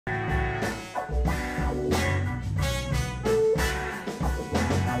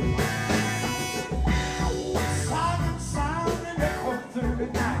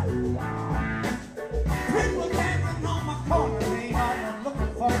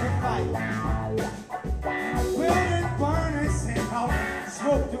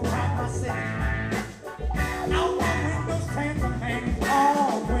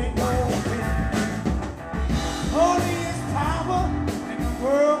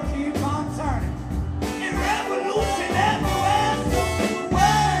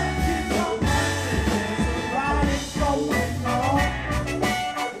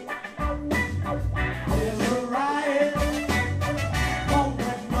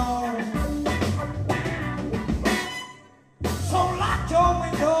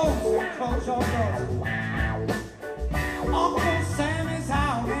Uncle Sam is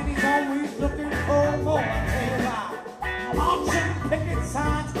out and he's always looking for more. I tell you why. Marching picket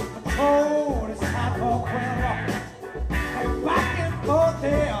signs control this type of well. And back and forth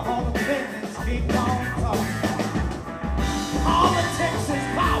there, all the business keep on talking. Politics is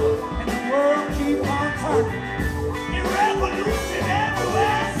power and the world keep on turning. In revolution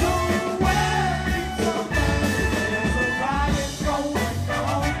everywhere, so the world keeps on turning. There's a riot going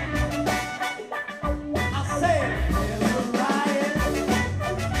on. I say there's a riot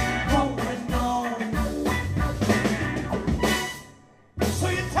going on. So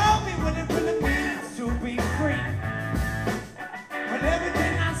you tell me what it really means to be free. When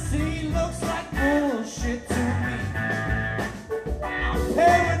everything I see looks like bullshit to me. I'm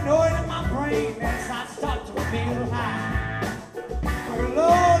paranoid in my brain as I start to feel high. But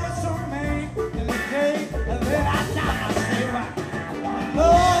Lord, it's a rain in the day that I die. I say why.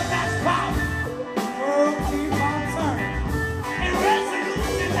 Lord, that's power. The world keep on turning. And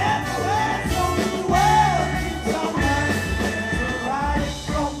resolution everywhere, so the world keeps on running. There's a riot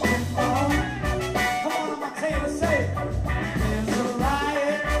going on. Come on, I'm gonna tell you to say it. There's a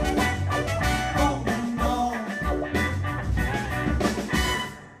riot going on.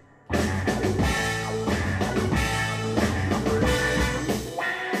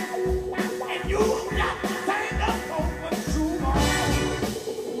 And you got to stand up for what you want.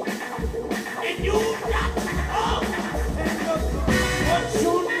 And you got to stand up for what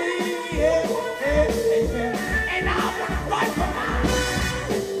you need. And I want to fight for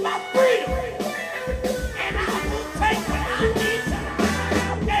my freedom. And I will take what I need to.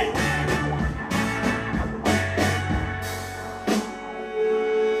 Yeah.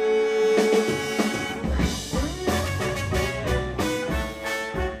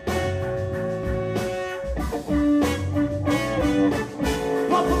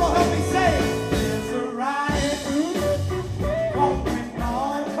 Buffalo, help me say it. There's a riot going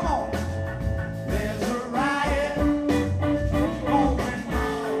on. Come on. There's a riot going on.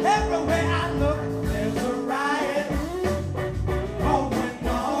 Everywhere I look, there's a riot going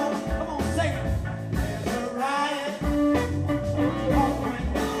on. Come on, sing it. There's a riot going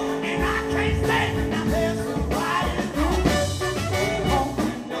on. And I can't stand it now. There's a riot going on.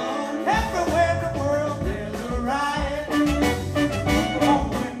 Everywhere in the world, there's a riot going on.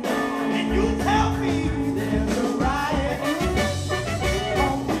 And you tell me there's a riot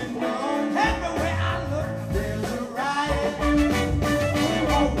going on. Everywhere I look, there's a riot going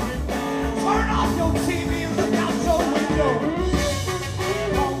on. Turn off your TV and look out your window.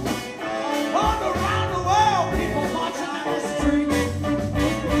 All around the world, people marching in the streets,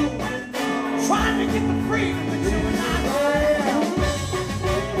 trying to get the freedom that you and I have.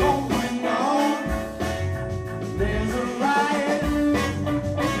 Going on. There's a riot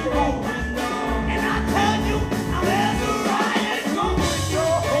going on. And I tell you, there's a riot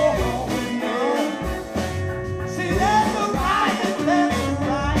going on. See, there's a riot going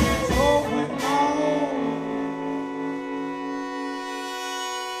on.